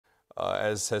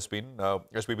as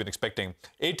we've been expecting.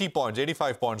 80 points,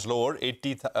 85 points lower,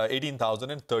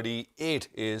 18,038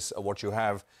 is what you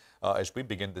have as we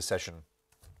begin this session.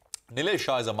 Nilesh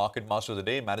Shah is a market master of the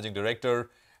day, managing director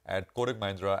at Kotak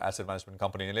Mahindra Asset Management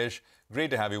Company. Nilesh, great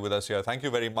to have you with us here. Thank you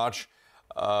very much.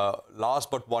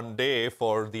 Last but one day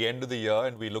for the end of the year,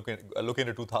 and we look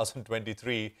into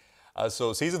 2023.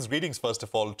 So season's greetings, first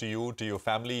of all, to you, to your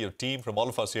family, your team, from all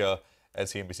of us here at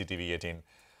CNBC-TV18.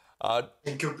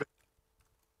 Thank you.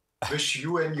 Wish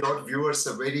you and your viewers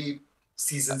a very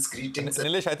season's greetings.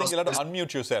 Nilesh, I think you'll have to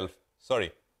unmute yourself.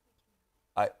 Sorry.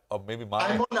 Or maybe my...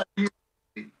 I'm on unmute.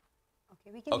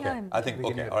 Okay, we can hear him. I think,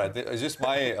 okay, all right. It's just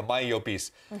my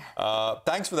earpiece.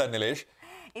 Thanks for that, Nilesh.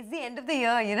 It's the end of the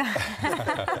year, you know.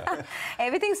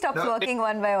 Everything stops working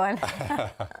one by one.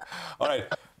 All right.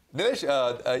 Nilesh,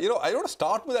 I want to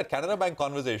start with that Canara Bank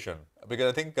conversation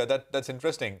because I think that's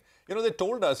interesting. They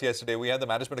told us yesterday, we had the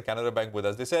management of Canara Bank with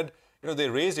us. They said, they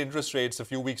raised interest rates a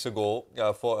few weeks ago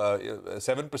for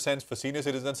 7% for senior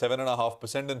citizens,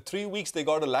 7.5%. In 3 weeks, they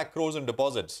got 1 lakh crores in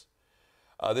deposits.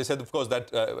 They said, of course,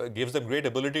 that gives them great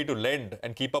ability to lend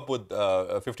and keep up with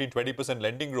 15-20%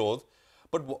 lending growth.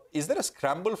 But is there a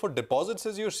scramble for deposits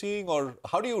as you're seeing, or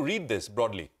how do you read this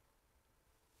broadly?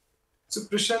 So,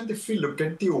 Prashant, if we look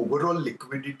at the overall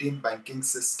liquidity in banking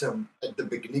system at the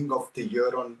beginning of the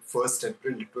year on 1st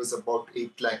April, it was about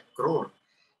 8 lakh crore.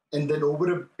 And then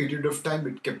over a period of time,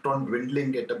 it kept on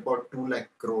dwindling at about 2 lakh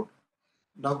crore.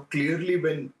 Now, clearly,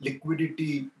 when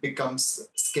liquidity becomes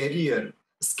scarcer,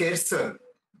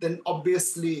 then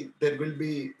obviously there will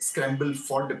be scramble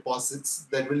for deposits.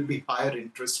 There will be higher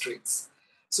interest rates.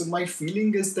 So my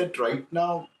feeling is that right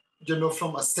now,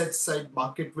 from asset side,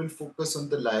 market will focus on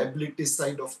the liability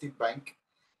side of the bank.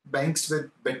 Banks with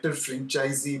better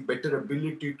franchisee, better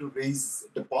ability to raise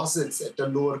deposits at a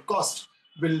lower cost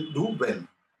will do well.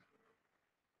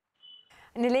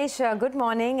 Nilesh, good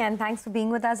morning and thanks for being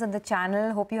with us on the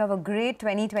channel. Hope you have a great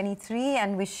 2023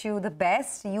 and wish you the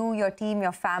best. You, your team,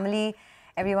 your family,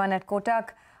 everyone at Kotak.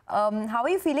 How are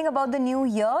you feeling about the new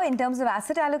year in terms of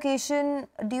asset allocation?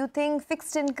 Do you think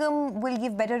fixed income will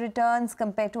give better returns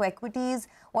compared to equities?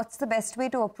 What's the best way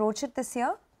to approach it this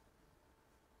year?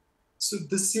 So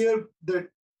this year, the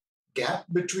gap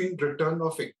between return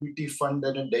of equity fund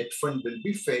and a debt fund will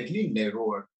be fairly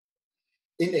narrower.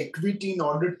 In equity, in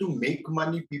order to make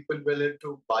money, people will have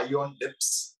to buy on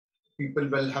dips. People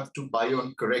will have to buy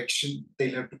on correction.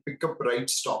 They'll have to pick up right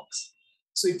stocks.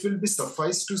 So it will be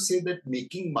suffice to say that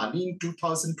making money in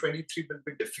 2023 will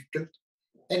be difficult,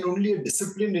 and only a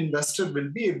disciplined investor will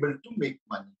be able to make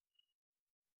money.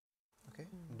 Okay,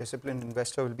 disciplined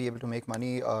investor will be able to make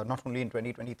money not only in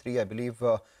 2023, I believe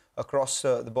across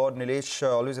the board. Nilesh,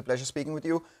 always a pleasure speaking with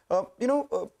you.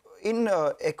 In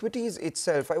equities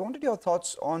itself, I wanted your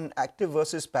thoughts on active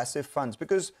versus passive funds,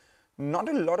 because not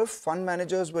a lot of fund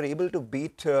managers were able to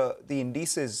beat the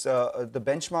indices, the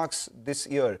benchmarks this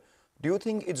year. Do you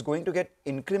think it's going to get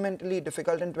incrementally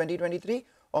difficult in 2023?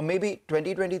 Or maybe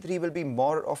 2023 will be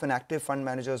more of an active fund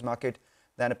managers market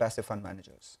than a passive fund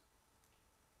managers?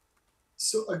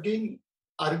 So again,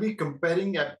 are we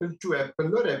comparing apple to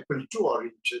apple or apple to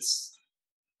oranges?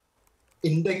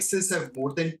 Indexes have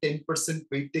more than 10%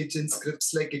 weightage in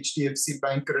scripts like HDFC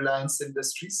Bank, Reliance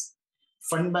Industries.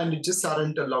 Fund managers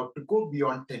aren't allowed to go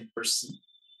beyond 10%.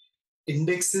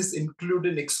 Indexes include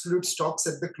and exclude stocks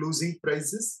at the closing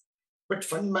prices, but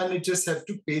fund managers have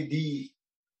to pay the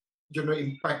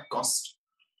impact cost.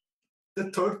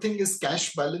 The third thing is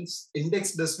cash balance.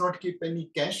 Index does not keep any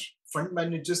cash. Fund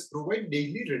managers provide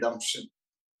daily redemption.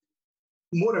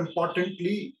 More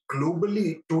importantly,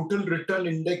 globally, total return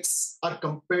index are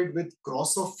compared with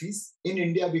gross of fees. In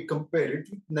India, we compare it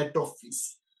with net of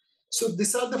fees. So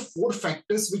these are the 4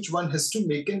 factors which one has to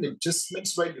make an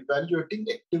adjustments while evaluating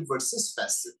active versus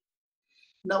passive.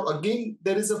 Now, again,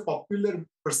 there is a popular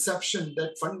perception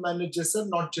that fund managers are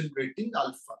not generating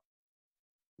alpha.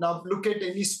 Now, look at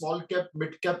any small cap,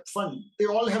 mid cap fund. They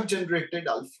all have generated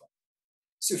alpha.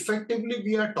 So effectively,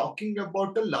 we are talking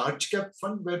about a large cap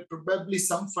fund where probably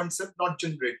some funds have not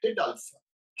generated alpha.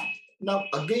 Now,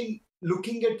 again,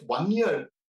 looking at 1 year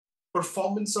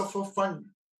performance of a fund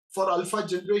for alpha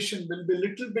generation will be a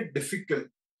little bit difficult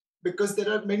because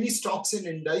there are many stocks in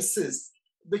indices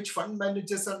which fund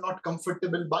managers are not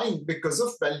comfortable buying because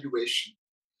of valuation.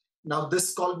 Now,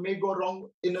 this call may go wrong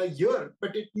in a year,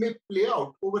 but it may play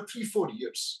out over 3-4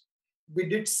 years. We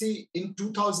did see in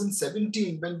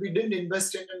 2017 when we didn't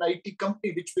invest in an IT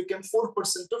company, which became 4%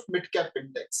 of mid-cap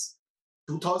index.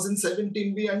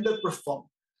 2017, we underperformed.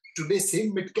 Today,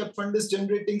 same mid-cap fund is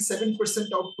generating 7%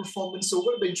 outperformance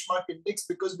over benchmark index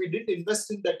because we didn't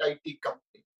invest in that IT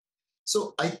company.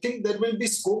 So I think there will be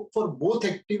scope for both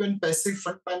active and passive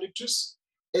fund managers,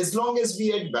 as long as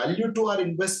we add value to our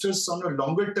investors on a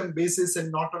longer term basis and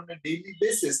not on a daily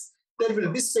basis. There will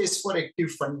be space for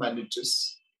active fund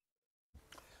managers.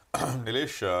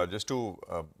 Nilesh, just to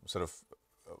sort of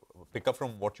pick up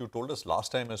from what you told us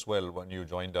last time as well when you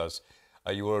joined us,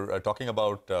 you were talking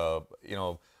about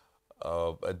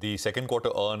the second quarter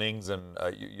earnings, and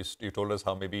you told us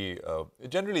how maybe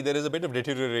generally there is a bit of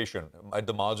deterioration at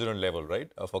the marginal level, right,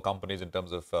 for companies in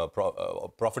terms of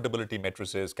profitability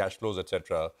matrices, cash flows,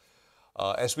 etc.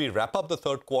 As we wrap up the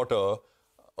third quarter,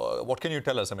 what can you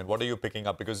tell us? I mean, what are you picking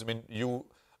up? Because I mean, your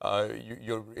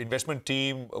investment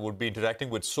team would be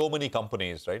interacting with so many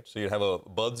companies, right? So you have a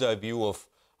bird's eye view of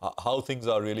how things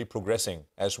are really progressing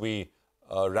as we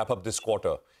wrap up this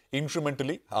quarter.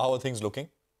 Incrementally, how are things looking?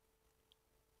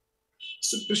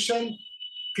 So Prashant,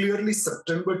 clearly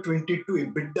September 22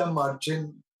 EBITDA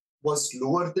margin was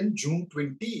lower than June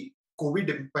 20 COVID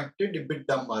impacted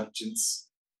EBITDA margins.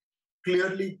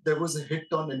 Clearly there was a hit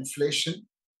on inflation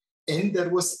and there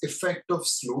was effect of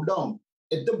slowdown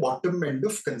at the bottom end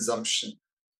of consumption.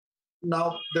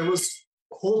 Now there was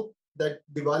hope that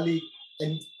Diwali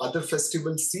and other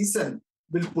festival season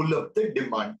will pull up the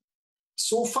demand.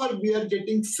 So far we are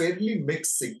getting fairly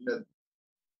mixed signal.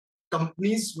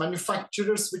 Companies,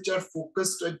 manufacturers which are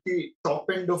focused at the top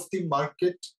end of the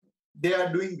market, they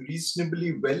are doing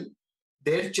reasonably well.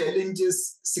 Their challenge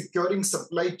is securing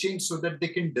supply chain so that they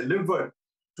can deliver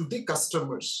to the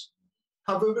customers.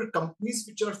 However, companies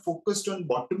which are focused on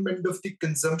bottom end of the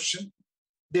consumption,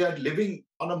 they are living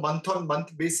on a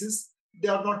month-on-month basis. They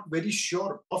are not very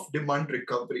sure of demand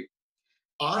recovery.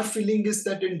 Our feeling is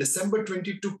that in December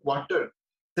 22 quarter,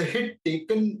 the hit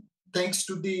taken thanks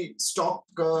to the stock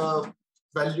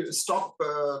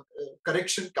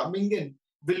correction coming in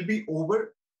will be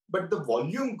over, but the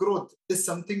volume growth is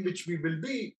something which we will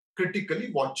be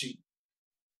critically watching.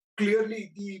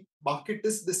 Clearly, the market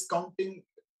is discounting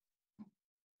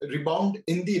rebound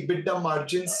in the EBITDA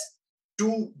margins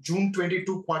to June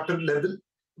 22 quarter level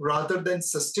rather than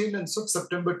sustenance of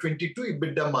September 22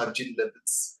 EBITDA margin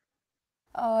levels.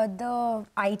 The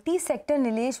IT sector,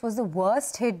 Nilesh, was the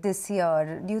worst hit this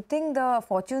year. Do you think the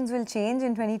fortunes will change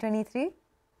in 2023?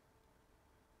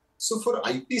 So for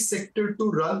IT sector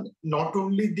to run, not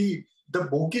only the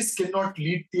bogies cannot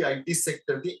lead the IT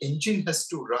sector, the engine has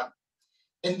to run.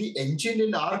 And the engine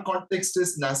in our context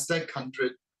is NASDAQ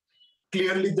 100.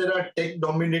 Clearly, there are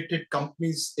tech-dominated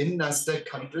companies in NASDAQ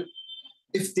 100.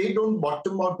 If they don't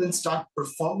bottom out and start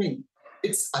performing,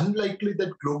 it's unlikely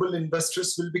that global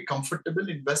investors will be comfortable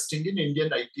investing in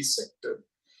Indian IT sector.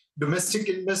 Domestic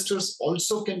investors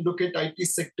also can look at IT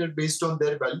sector based on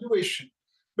their valuation,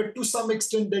 but to some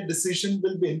extent their decision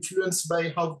will be influenced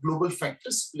by how global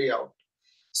factors play out.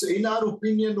 So in our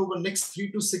opinion, over next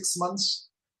 3 to 6 months,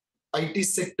 IT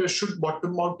sector should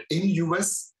bottom out in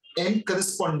US and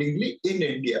correspondingly in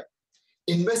India.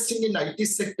 Investing in IT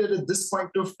sector at this point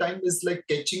of time is like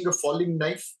catching a falling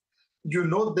knife. You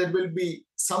know there will be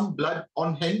some blood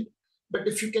on hand, but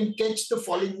if you can catch the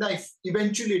falling knife,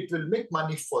 eventually it will make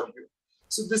money for you.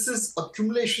 So this is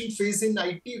accumulation phase in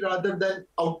IT rather than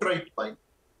outright buying.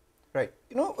 Right.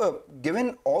 You know,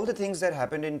 given all the things that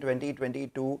happened in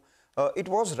 2022, it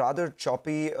was rather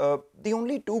choppy. The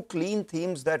only two clean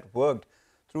themes that worked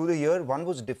through the year, one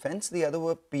was defense, the other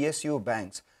were PSU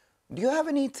banks. Do you have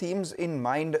any themes in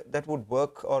mind that would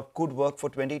work or could work for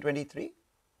 2023?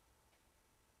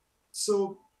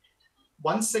 So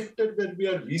one sector where we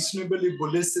are reasonably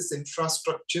bullish is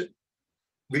infrastructure.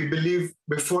 We believe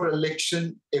before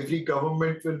election, every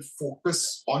government will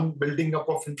focus on building up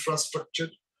of infrastructure.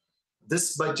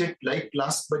 This budget, like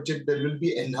last budget, there will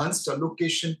be enhanced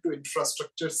allocation to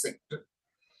infrastructure sector.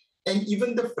 And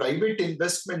even the private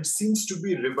investment seems to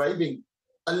be reviving,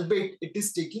 albeit it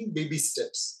is taking baby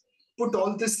steps. Put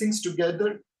all these things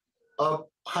together, a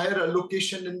higher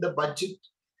allocation in the budget,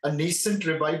 a nascent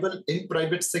revival in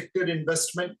private sector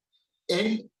investment,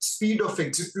 and speed of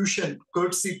execution,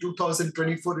 courtesy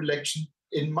 2024 election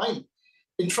in mind,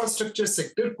 infrastructure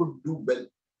sector could do well.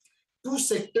 Two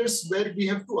sectors where we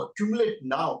have to accumulate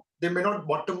now. They may not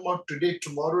bottom out today,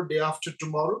 tomorrow, day after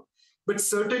tomorrow, but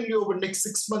certainly over the next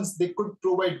 6 months, they could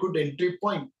provide good entry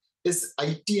point is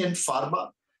IT and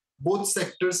pharma. Both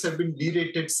sectors have been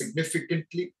derated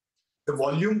significantly. The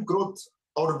volume growth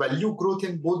or value growth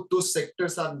in both those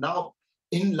sectors are now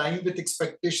in line with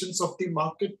expectations of the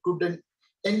market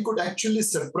and could actually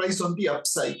surprise on the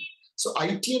upside. So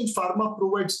IT and pharma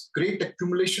provides great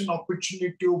accumulation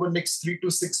opportunity over next 3 to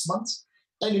 6 months.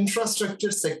 And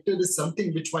infrastructure sector is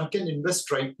something which one can invest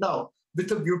right now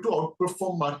with a view to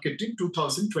outperform market in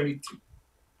 2023.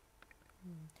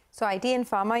 So IT and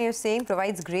pharma, you're saying,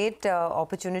 provides great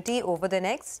opportunity over the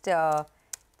next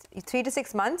 3 to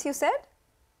 6 months, you said?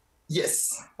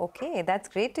 Yes. Okay, that's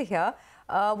great to hear.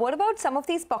 What about some of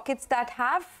these pockets that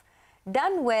have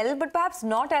done well, but perhaps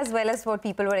not as well as what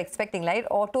people were expecting, right?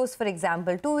 Autos, for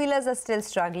example, two-wheelers are still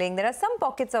struggling. There are some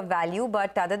pockets of value,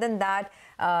 but other than that,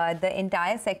 the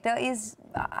entire sector is,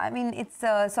 I mean, it's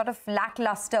sort of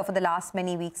lackluster for the last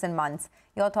many weeks and months.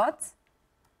 Your thoughts?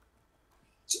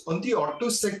 So on the auto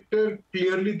sector,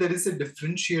 clearly there is a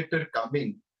differentiator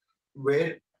coming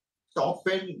where top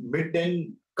end, mid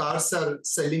end cars are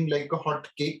selling like a hot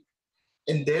cake,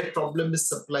 and their problem is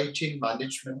supply chain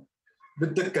management.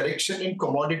 With the correction in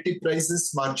commodity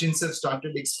prices, margins have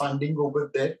started expanding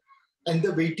over there, and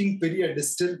the waiting period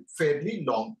is still fairly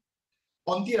long.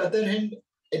 On the other hand,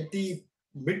 at the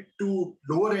mid to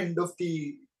lower end of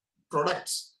the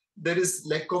products, there is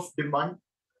lack of demand.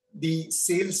 The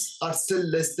sales are still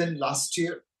less than last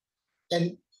year,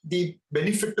 and the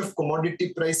benefit of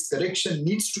commodity price correction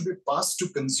needs to be passed to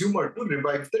consumer to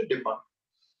revive the demand.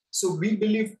 So we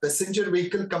believe passenger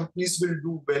vehicle companies will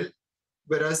do well,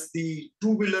 whereas the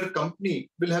two-wheeler company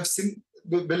will have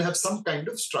some kind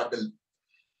of struggle.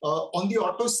 On the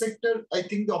auto sector, I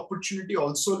think the opportunity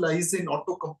also lies in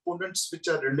auto components which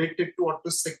are related to auto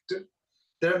sector.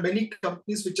 There are many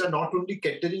companies which are not only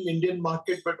catering Indian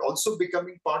market, but also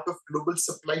becoming part of global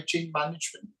supply chain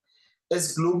management.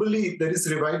 As globally there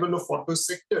is revival of auto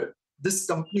sector, these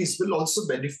companies will also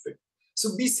benefit.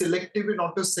 So be selective in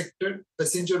auto sector,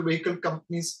 passenger vehicle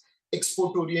companies,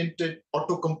 export-oriented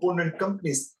auto component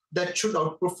companies that should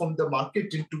outperform the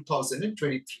market in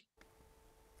 2023.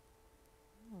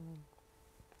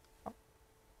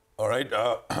 All right.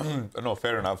 No,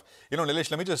 fair enough. You know, Nilesh,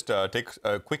 let me just take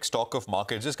a quick stock of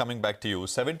markets. Just coming back to you,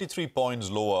 73 points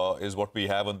lower is what we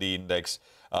have on the index.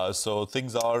 So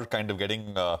things are kind of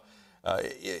getting not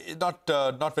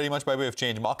very much by way of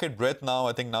change. Market breadth now,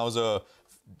 I think now is a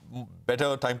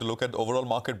better time to look at overall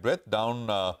market breadth,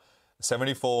 down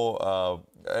 74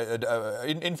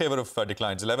 in favor of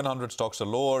declines. 1,100 stocks are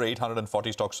lower,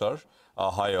 840 stocks are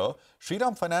higher.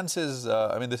 Shriram Finance is,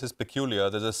 I mean, this is peculiar.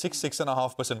 There's a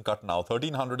 6.5% cut now.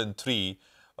 1,303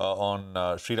 on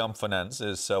Shriram Finance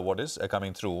is what is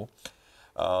coming through.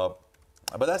 But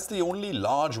that's the only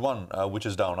large one which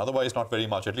is down. Otherwise, not very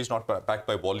much, at least not backed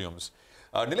by volumes.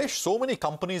 Nilesh, so many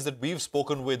companies that we've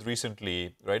spoken with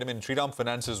recently, right? I mean, Shriram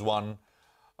Finance is one.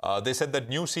 They said that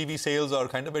new CV sales are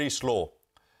kind of very slow.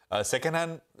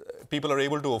 Second-hand, people are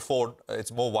able to afford.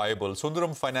 It's more viable.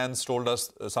 Sundaram Finance told us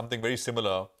something very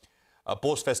similar.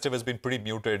 Post-festive has been pretty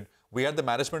muted. We had the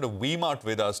management of V-Mart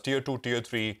with us, Tier 2, Tier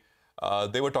 3.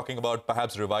 They were talking about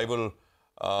perhaps revival,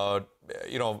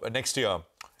 next year.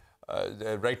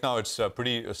 Right now, it's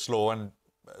pretty slow, and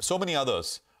so many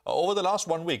others. Over the last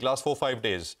 1 week, last 4-5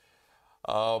 days,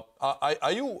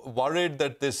 are you worried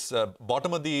that this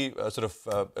bottom of the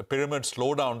pyramid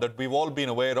slowdown that we've all been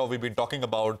aware of, we've been talking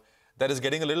about, that is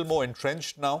getting a little more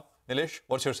entrenched now? Nilesh,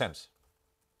 what's your sense?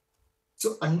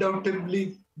 So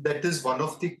undoubtedly, that is one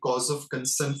of the cause of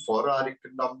concern for our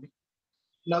economy.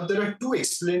 Now, there are two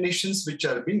explanations which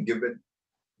are being given.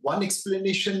 One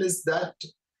explanation is that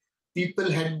people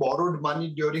had borrowed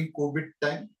money during COVID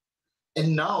time,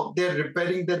 and now they're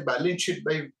repairing their balance sheet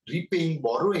by repaying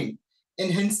borrowing,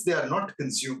 and hence they are not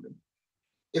consuming.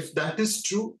 If that is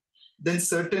true, then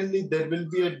certainly there will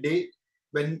be a day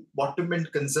when bottom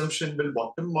end consumption will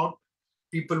bottom out.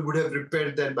 People would have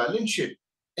repaired their balance sheet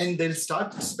and they'll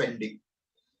start spending.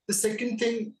 The second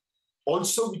thing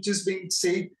also which is being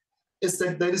said is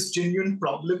that there is genuine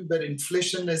problem where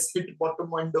inflation has hit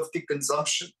bottom end of the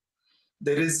consumption.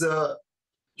 There is a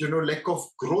lack of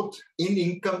growth in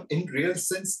income in real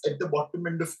sense at the bottom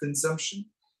end of consumption,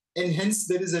 and hence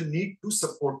there is a need to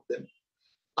support them.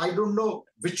 I don't know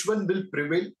which one will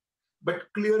prevail, but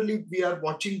clearly we are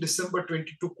watching December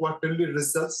 22 quarterly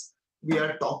results. We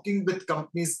are talking with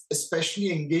companies,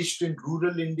 especially engaged in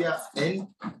rural India and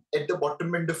at the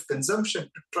bottom end of consumption,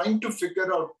 trying to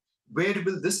figure out where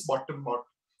will this bottom out.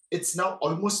 It's now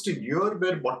almost a year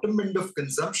where bottom end of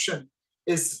consumption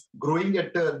is growing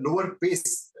at a lower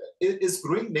pace, it is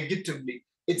growing negatively.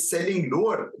 It's selling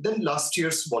lower than last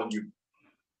year's volume.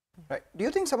 Right. Do you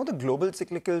think some of the global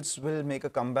cyclicals will make a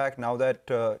comeback now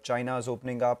that China is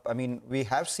opening up? I mean, we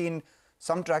have seen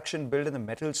some traction build in the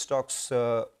metal stocks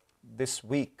this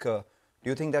week. Do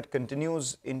you think that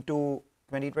continues into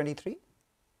 2023?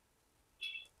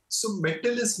 So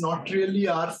metal is not really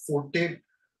our forte.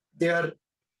 There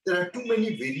are too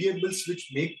many variables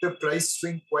which make the price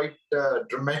swing quite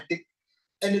dramatic,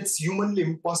 and it's humanly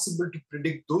impossible to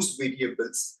predict those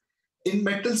variables. In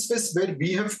metal space, where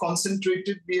we have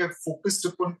concentrated, we have focused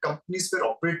upon companies where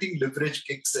operating leverage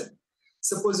kicks in.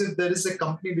 Suppose if there is a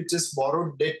company which has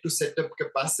borrowed debt to set up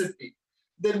capacity,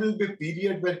 there will be a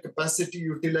period where capacity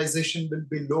utilization will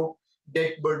be low,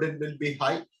 debt burden will be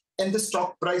high, and the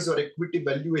stock price or equity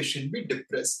valuation be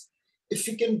depressed. If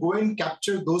we can go and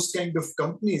capture those kind of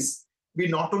companies, we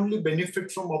not only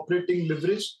benefit from operating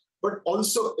leverage, but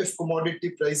also if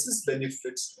commodity prices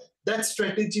benefits. That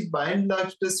strategy by and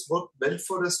large does work well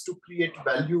for us to create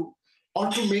value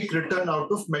or to make return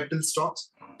out of metal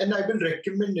stocks. And I will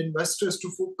recommend investors to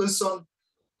focus on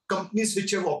companies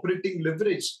which have operating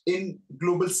leverage in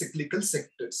global cyclical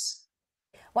sectors.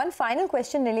 One final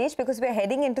question, Nilesh, because we're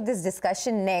heading into this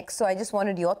discussion next, so I just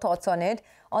wanted your thoughts on it.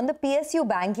 On the PSU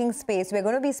banking space, we're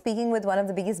going to be speaking with one of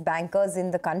the biggest bankers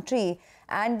in the country.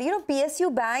 And, you know,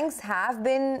 PSU banks have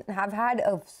had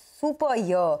a super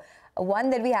year, one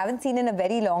that we haven't seen in a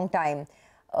very long time.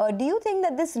 Do you think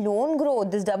that this loan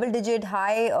growth, this double-digit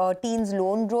high teens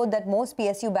loan growth that most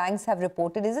PSU banks have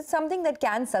reported, is it something that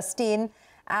can sustain?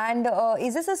 And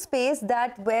is this a space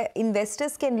that where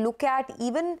investors can look at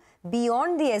even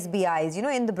beyond the SBIs, you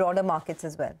know, in the broader markets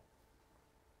as well?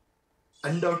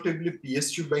 Undoubtedly,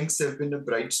 PSU banks have been a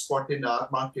bright spot in our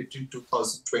market in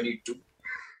 2022.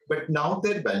 But now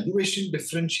their valuation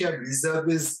differential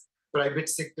vis-a-vis private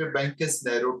sector bank has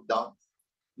narrowed down.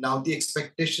 Now the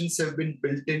expectations have been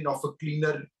built in of a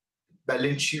cleaner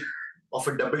balance sheet, of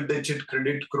a double-digit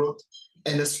credit growth,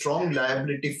 and a strong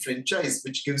liability franchise,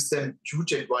 which gives them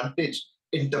huge advantage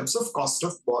in terms of cost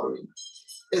of borrowing.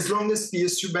 As long as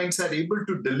PSU banks are able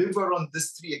to deliver on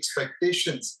these three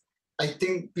expectations, I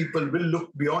think people will look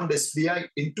beyond SBI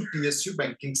into PSU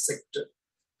banking sector.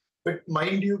 But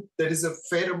mind you, there is a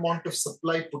fair amount of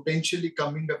supply potentially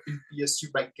coming up in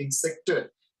PSU banking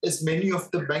sector, as many of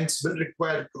the banks will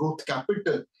require growth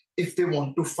capital if they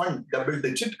want to fund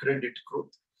double-digit credit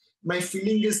growth. My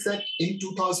feeling is that in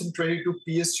 2022,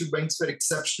 PSU banks were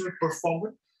exceptional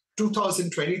performer.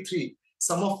 2023,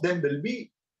 some of them will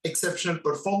be exceptional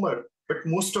performer, but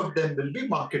most of them will be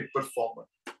market performer.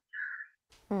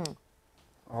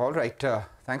 All right.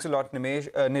 Thanks a lot,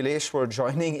 Nilesh, for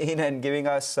joining in and giving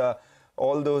us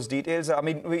all those details. I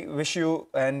mean, we wish you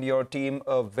and your team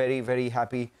a very, very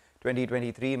happy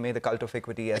 2023. May the cult of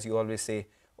equity, as you always say,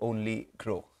 only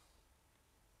grow.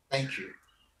 Thank you.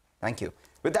 Thank you.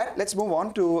 With that, let's move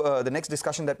on to the next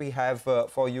discussion that we have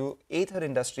for you. Ather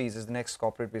Industries is the next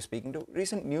corporate we're speaking to.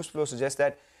 Recent news flow suggests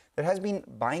that there has been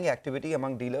buying activity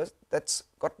among dealers that's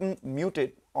gotten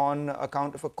muted on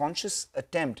account of a conscious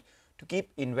attempt to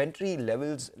keep inventory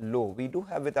levels low. We do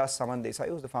have with us Aman Desai,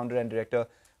 who's the founder and director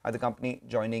at the company,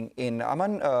 joining in.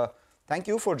 Aman, thank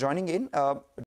you for joining in.